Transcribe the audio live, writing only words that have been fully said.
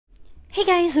Hey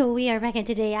guys, so we are back and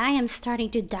today I am starting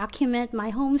to document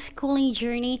my homeschooling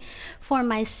journey for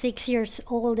my 6 years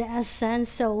old son.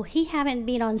 So he haven't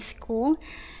been on school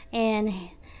and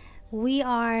we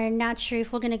are not sure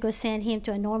if we're gonna go send him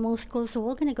to a normal school. So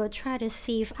we're gonna go try to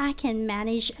see if I can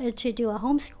manage to do a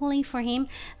homeschooling for him.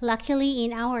 Luckily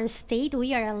in our state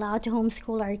we are allowed to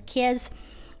homeschool our kids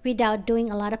without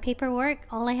doing a lot of paperwork.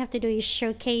 All I have to do is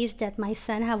showcase that my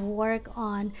son have work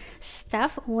on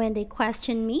stuff when they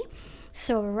question me.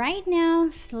 So right now,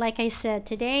 like I said,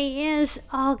 today is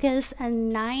August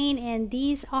 9 and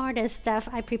these are the stuff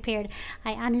I prepared.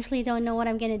 I honestly don't know what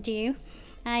I'm gonna do.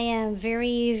 I am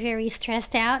very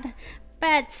stressed out.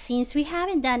 But since we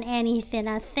haven't done anything,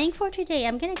 I think for today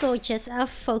I'm gonna go just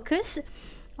focus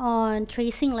on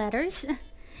tracing letters.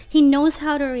 He knows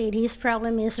how to read. His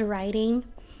problem is writing.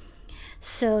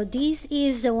 So this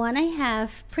is the one I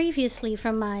have previously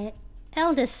from my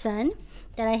eldest son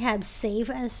that I have saved.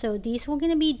 So these we're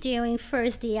gonna be doing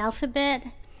first the alphabet,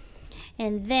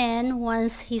 and then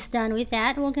once he's done with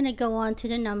that we're gonna go on to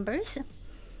the numbers.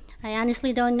 I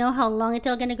honestly don't know how long it's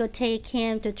gonna go take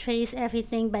him to trace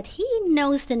everything, but he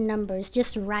knows the numbers.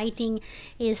 Just writing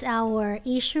is our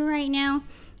issue right now.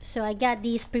 So I got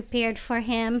these prepared for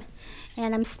him,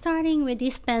 and I'm starting with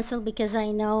this pencil because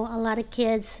I know a lot of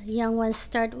kids, young ones,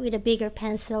 start with a bigger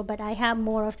pencil, but I have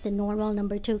more of the normal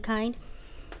number 2 kind.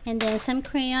 And then some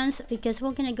crayons because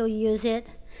we're gonna go use it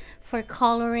for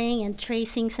coloring and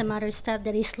tracing some other stuff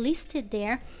that is listed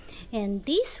there. And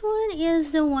this one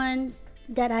is the one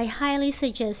that I highly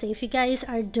suggest. If you guys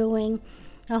are doing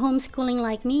a homeschooling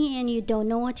like me and you don't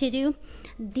know what to do,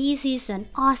 this is an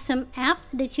awesome app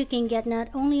that you can get not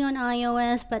only on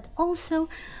iOS but also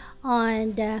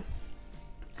on the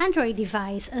Android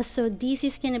device. So this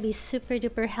is going to be super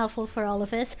duper helpful for all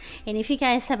of us. And if you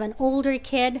guys have an older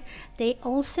kid, they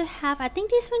also have, I think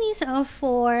this one is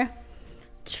for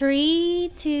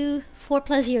 3 to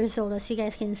 4+ years old, as you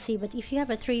guys can see. But if you have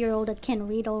a 3-year-old that can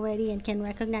read already and can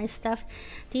recognize stuff,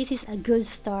 this is a good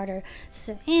starter.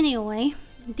 So anyway,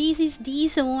 this is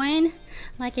this one.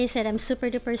 Like I said, I'm super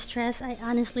duper stressed. I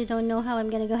honestly don't know how I'm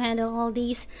gonna go handle all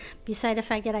these, beside the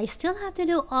fact that I still have to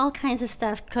do all kinds of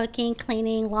stuff: cooking,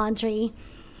 cleaning, laundry,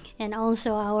 and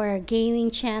also our gaming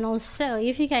channel. So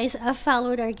if you guys have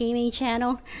followed our gaming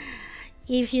channel,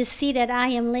 if you see that I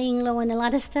am laying low on a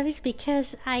lot of stuff, it's because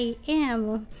I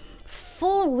am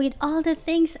full with all the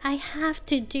things I have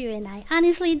to do and I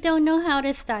honestly don't know how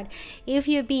to start. If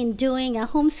you've been doing a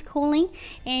homeschooling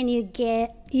and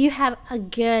you have a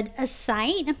good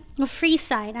site, a free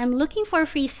site. I'm looking for a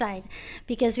free site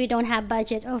because we don't have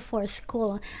budget for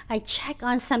school. I check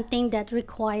on something that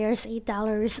requires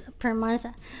 $8 per month.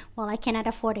 Well, I cannot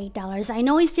afford $8. I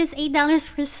know it's just $8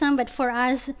 for some, but for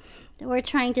us, we're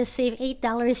trying to save.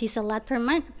 $8 is a lot per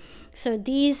month. So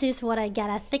this is what I got.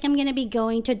 I think I'm gonna be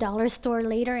going to dollar store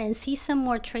later and see some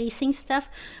more tracing stuff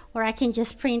where I can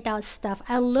just print out stuff.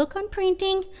 I'll look on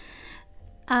printing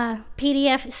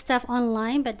PDF stuff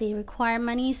online, but they require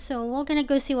money. So we're gonna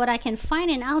go see what I can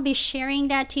find, and I'll be sharing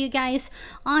that to you guys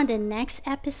on the next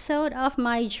episode of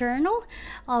my journal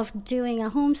of doing a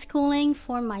homeschooling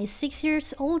for my 6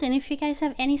 years old. And if you guys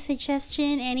have any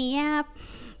suggestion, any app,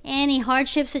 any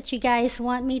hardships that you guys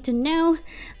want me to know,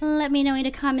 let me know in the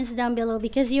comments down below,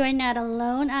 because you are not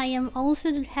alone. I am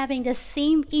also having the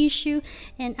same issue,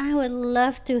 and I would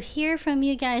love to hear from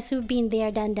you guys who've been there,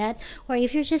 done that, or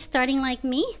if you're just starting like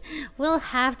me, we'll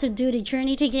have to do the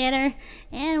journey together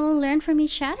and we'll learn from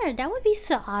each other. That would be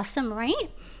so awesome, right?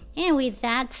 And with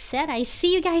that said, I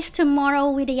see you guys tomorrow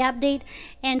with the update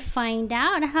and find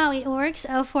out how it works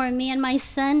for me and my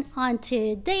son on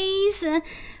today's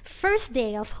first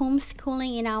day of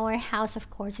homeschooling in our house. Of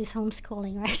course, it's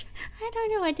homeschooling, right? I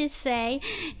don't know what to say.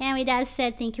 And with that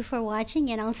said, thank you for watching,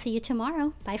 and I'll see you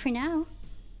tomorrow. Bye for now.